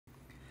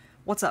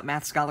What's up,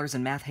 math scholars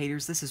and math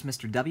haters? This is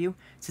Mr. W.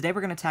 Today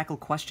we're going to tackle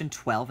question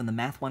 12 in the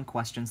Math 1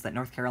 questions that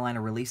North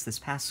Carolina released this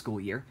past school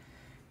year.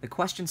 The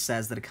question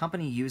says that a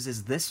company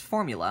uses this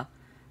formula,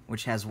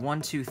 which has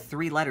 1, 2,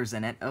 3 letters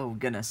in it, oh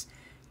goodness,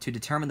 to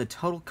determine the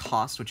total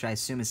cost, which I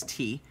assume is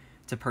T,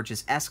 to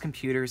purchase S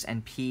computers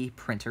and P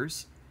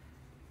printers.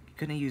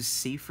 Couldn't I use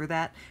C for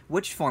that?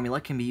 Which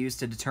formula can be used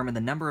to determine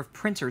the number of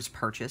printers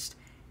purchased,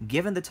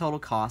 given the total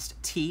cost,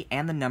 T,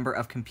 and the number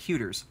of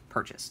computers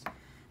purchased?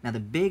 Now, the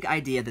big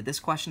idea that this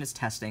question is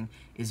testing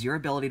is your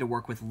ability to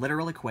work with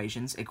literal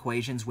equations,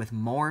 equations with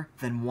more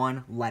than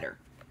one letter.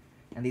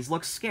 And these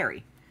look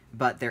scary,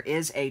 but there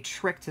is a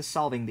trick to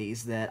solving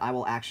these that I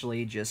will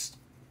actually just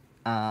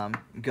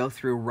go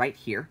through right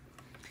here.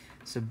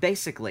 So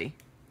basically,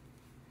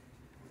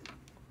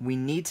 we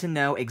need to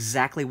know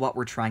exactly what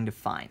we're trying to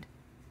find.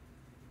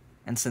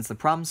 And since the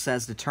problem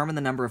says determine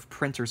the number of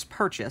printers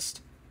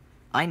purchased,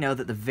 I know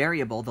that the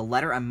variable, the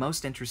letter I'm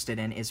most interested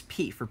in, is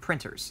P for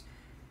printers.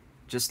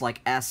 Just like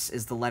S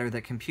is the letter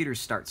that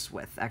computers starts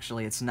with.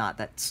 Actually, it's not.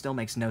 That still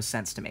makes no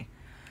sense to me.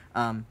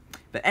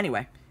 But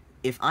anyway,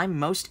 if I'm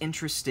most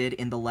interested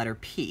in the letter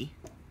P,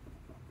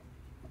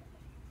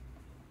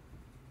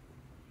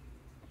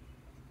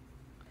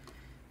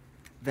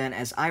 then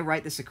as I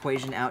write this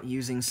equation out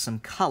using some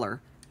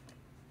color,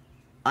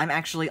 I'm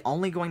actually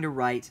only going to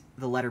write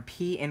the letter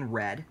P in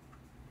red.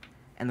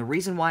 And the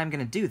reason why I'm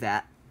going to do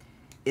that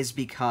is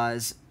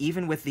because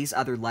even with these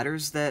other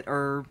letters that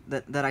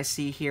I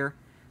see here,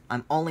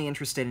 I'm only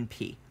interested in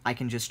P. I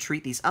can just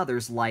treat these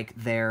others like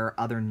they're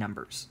other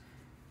numbers.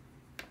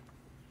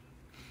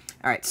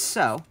 Alright,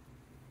 so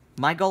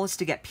my goal is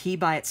to get P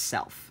by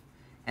itself.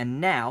 And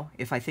now,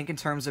 if I think in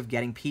terms of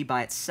getting P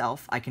by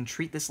itself, I can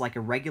treat this like a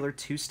regular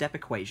two-step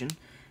equation,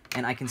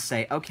 and I can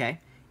say,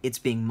 okay, it's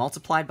being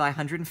multiplied by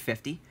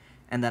 150,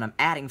 and then I'm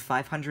adding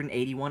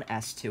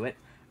 581s to it.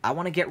 I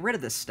want to get rid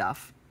of this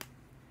stuff,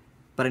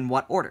 but in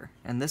what order?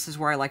 And this is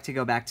where I like to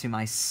go back to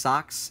my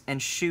socks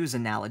and shoes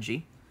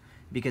analogy.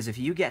 Because if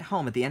you get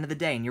home at the end of the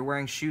day and you're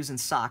wearing shoes and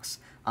socks,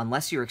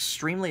 unless you're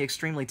extremely,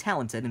 extremely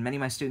talented, and many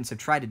of my students have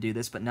tried to do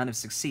this, but none have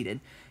succeeded,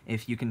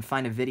 if you can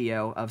find a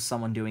video of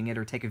someone doing it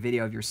or take a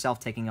video of yourself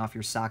taking off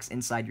your socks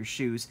inside your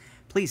shoes,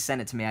 please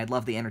send it to me. I'd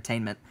love the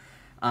entertainment.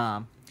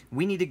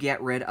 We need to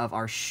get rid of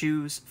our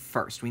shoes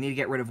first. We need to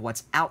get rid of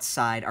what's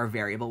outside our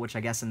variable, which I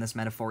guess in this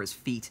metaphor is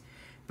feet,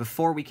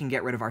 before we can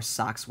get rid of our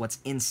socks, what's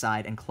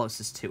inside and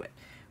closest to it.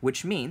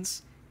 Which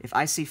means, if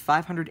I see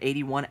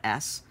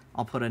 581s,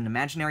 I'll put an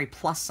imaginary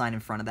plus sign in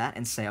front of that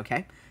and say,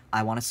 okay,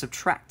 I want to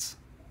subtract.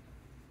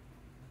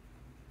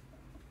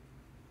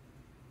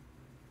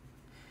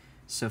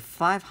 So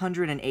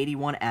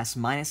 581s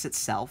minus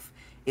itself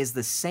is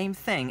the same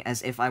thing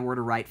as if I were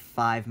to write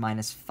 5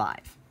 minus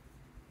 5.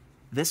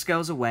 This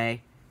goes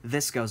away,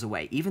 this goes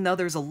away. Even though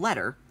there's a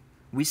letter,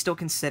 we still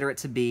consider it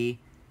to be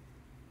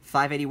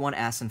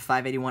 581s and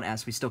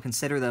 581s. We still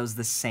consider those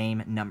the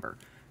same number,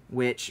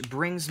 which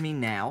brings me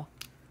now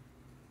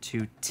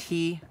to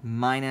T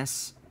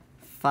minus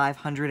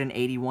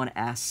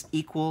 581s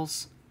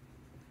equals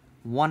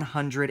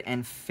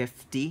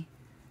 150p.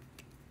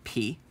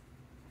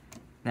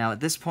 Now, at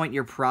this point,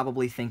 you're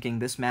probably thinking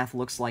this math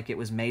looks like it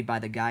was made by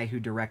the guy who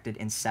directed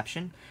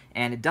Inception,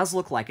 and it does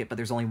look like it, but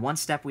there's only one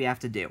step we have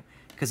to do.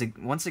 Because,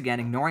 once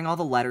again, ignoring all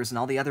the letters and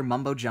all the other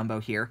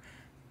mumbo-jumbo here,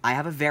 I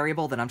have a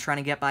variable that I'm trying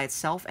to get by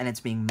itself, and it's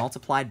being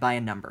multiplied by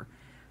a number.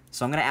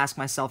 So I'm going to ask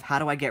myself, how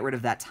do I get rid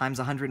of that times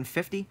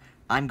 150?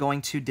 I'm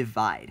going to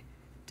divide.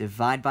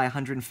 Divide by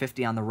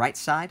 150 on the right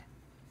side.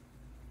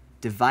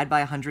 Divide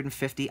by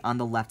 150 on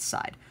the left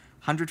side.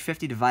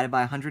 150 divided by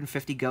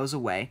 150 goes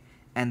away,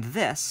 and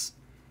this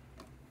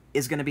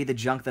is going to be the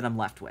junk that I'm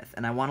left with.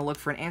 And I want to look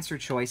for an answer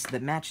choice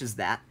that matches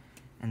that,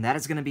 and that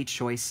is going to be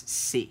choice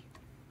C.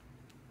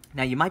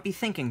 Now, you might be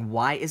thinking,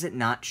 why is it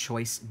not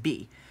choice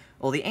B?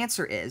 Well, the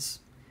answer is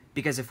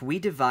because if we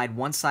divide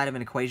one side of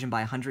an equation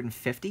by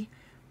 150,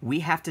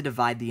 we have to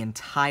divide the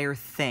entire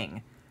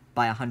thing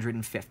by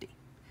 150.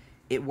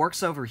 It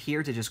works over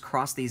here to just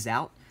cross these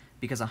out,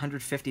 because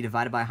 150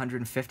 divided by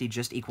 150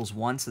 just equals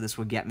 1, so this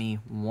would get me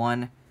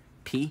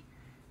 1p,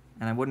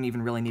 and I wouldn't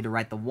even really need to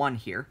write the 1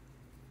 here.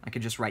 I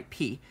could just write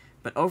p,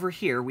 but over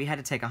here we had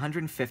to take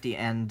 150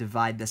 and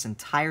divide this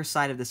entire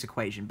side of this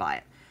equation by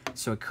it.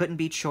 So it couldn't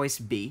be choice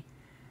B,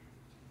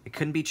 it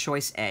couldn't be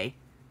choice A.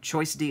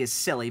 Choice D is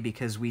silly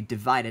because we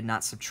divided,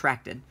 not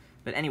subtracted.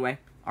 But anyway,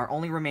 our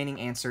only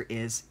remaining answer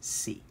is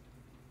C.